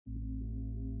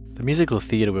The musical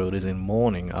theatre world is in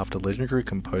mourning after legendary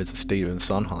composer Stephen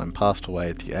Sondheim passed away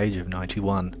at the age of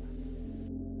 91.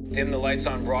 Dim the lights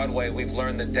on Broadway, we've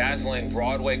learned the dazzling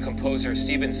Broadway composer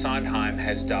Stephen Sondheim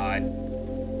has died.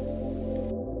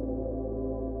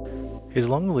 His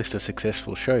long list of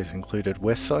successful shows included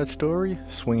West Side Story,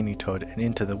 Sweeney Todd and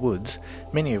Into the Woods,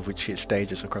 many of which hit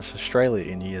stages across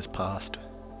Australia in years past.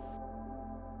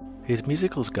 His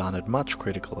musicals garnered much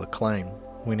critical acclaim,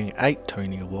 winning 8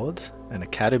 Tony Awards, an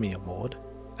Academy Award,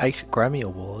 8 Grammy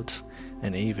Awards,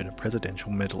 and even a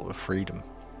Presidential Medal of Freedom.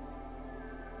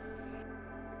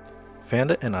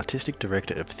 Founder and artistic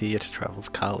director of Theatre Travels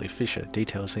Carly Fisher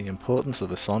details the importance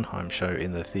of a Sondheim show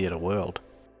in the theatre world.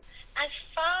 As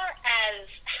far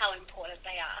as how important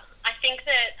they are, I think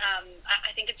that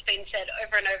I think it's been said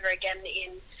over and over again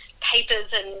in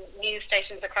papers and news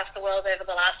stations across the world over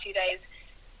the last few days,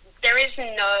 there is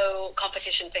no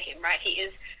competition for him, right? He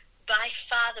is by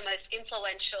far the most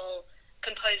influential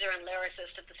composer and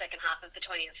lyricist of the second half of the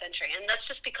 20th century, and that's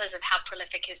just because of how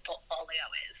prolific his portfolio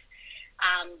is.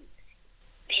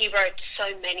 He wrote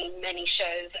so many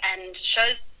shows, and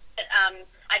shows that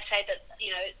I'd say that,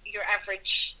 you know,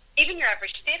 even your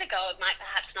average theatre goer might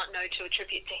perhaps not know to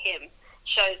attribute to him.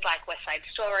 Shows like West Side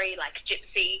Story, like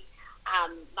Gypsy.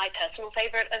 My personal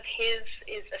favourite of his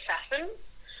is Assassins,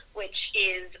 which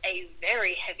is a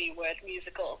very heavy word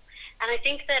musical. And I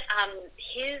think that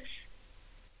his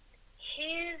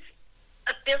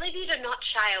ability to not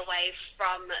shy away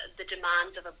from the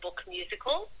demands of a book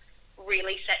musical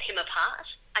really set him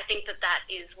apart. I think that that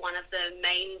is one of the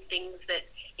main things that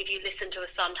if you listen to a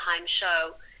Sondheim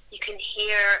show, you can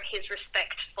hear his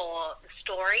respect for the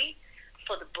story,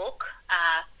 for the book,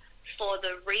 for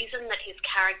the reason that his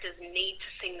characters need to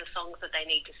sing the songs that they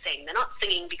need to sing. They're not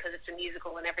singing because it's a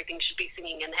musical and everything should be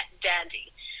singing and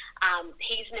dandy.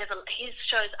 His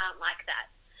shows aren't like that.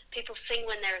 People sing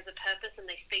when there is a purpose and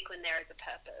they speak when there is a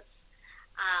purpose.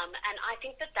 And I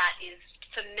think that that is,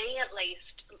 for me at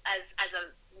least, as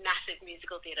a massive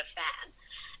musical theatre fan,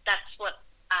 that's what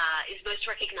is most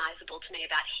recognisable to me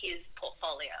about his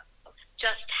portfolio.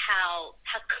 Just how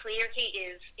clear he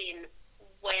is in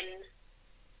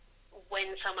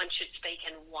when someone should speak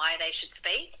and why they should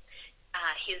speak.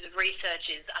 His research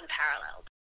is unparalleled.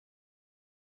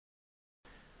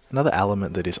 Another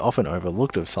element that is often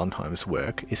overlooked of Sondheim's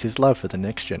work is his love for the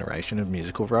next generation of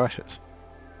musical writers.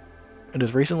 And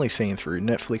as recently seen through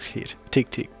Netflix hit Tick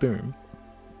Tick Boom,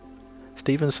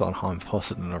 Stephen Sondheim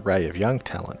fostered an array of young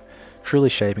talent, truly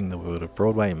shaping the world of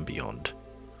Broadway and beyond.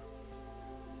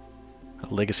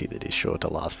 A legacy that is sure to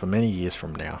last for many years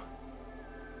from now.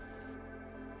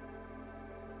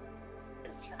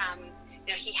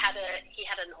 You know, he had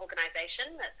an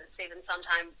organisation, the Stephen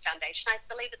Sondheim Foundation, I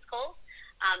believe it's called,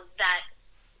 that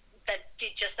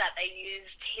did just that. They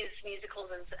used his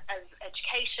musicals as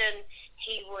education.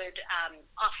 He would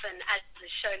often, as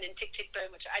is shown in Tick Tick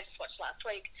Boom, which I just watched last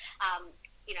week,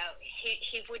 you know,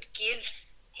 he'd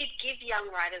give young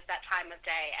writers that time of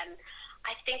day. And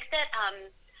I think that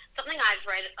something I've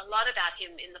read a lot about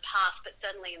him in the past, but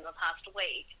certainly in the past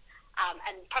week,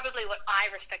 and probably what I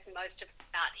respect most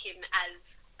about him as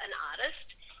an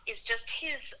artist is just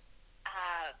his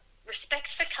respect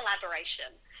for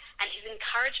collaboration and his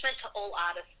encouragement to all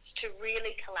artists to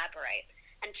really collaborate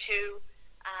and to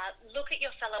look at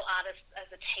your fellow artists as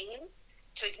a team,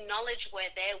 to acknowledge where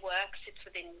their work sits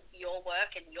within your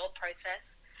work and your process.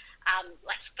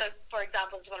 For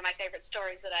example, it's one of my favourite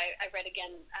stories that I read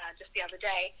again just the other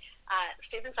day.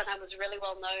 Stephen Sondheim was really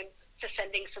well known for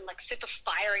sending some super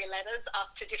fiery letters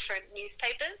off to different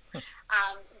newspapers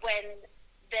when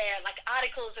their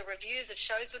articles or reviews of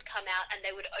shows would come out and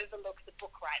they would overlook the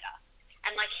book writer.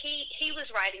 And he was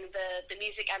writing the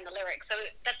music and the lyrics, so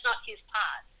that's not his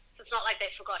part. So it's not like they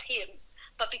forgot him.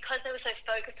 But because they were so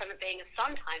focused on it being a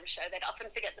Sondheim show, they'd often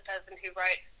forget the person who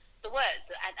wrote the words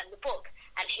and the book.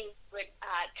 And he would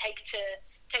take to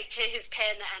his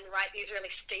pen and write these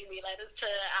really steamy letters to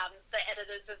the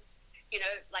editors of, you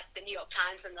know, like the New York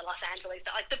Times and the Los Angeles,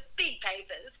 the big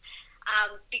papers,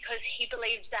 because he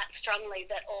believed that strongly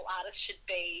that all artists should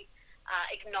be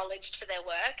acknowledged for their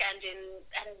work and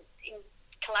in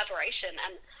collaboration.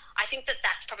 And I think that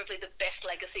that's probably the best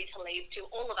legacy to leave to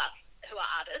all of us who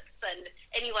are artists and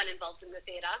anyone involved in the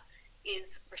theatre, is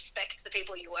respect the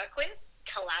people you work with,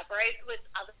 collaborate with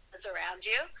others around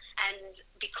you, and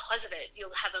because of it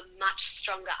you'll have a much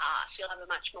stronger art, you'll have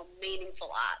a much more meaningful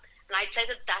art. And I'd say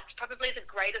that that's probably the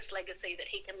greatest legacy that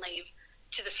he can leave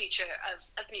to the future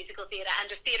of musical theatre and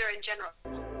of theatre in general.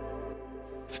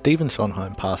 Stephen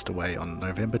Sondheim passed away on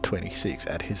November 26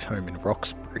 at his home in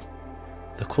Roxbury.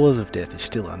 The cause of death is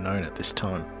still unknown at this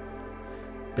time.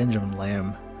 Benjamin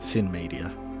Lamb, Sin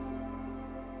Media.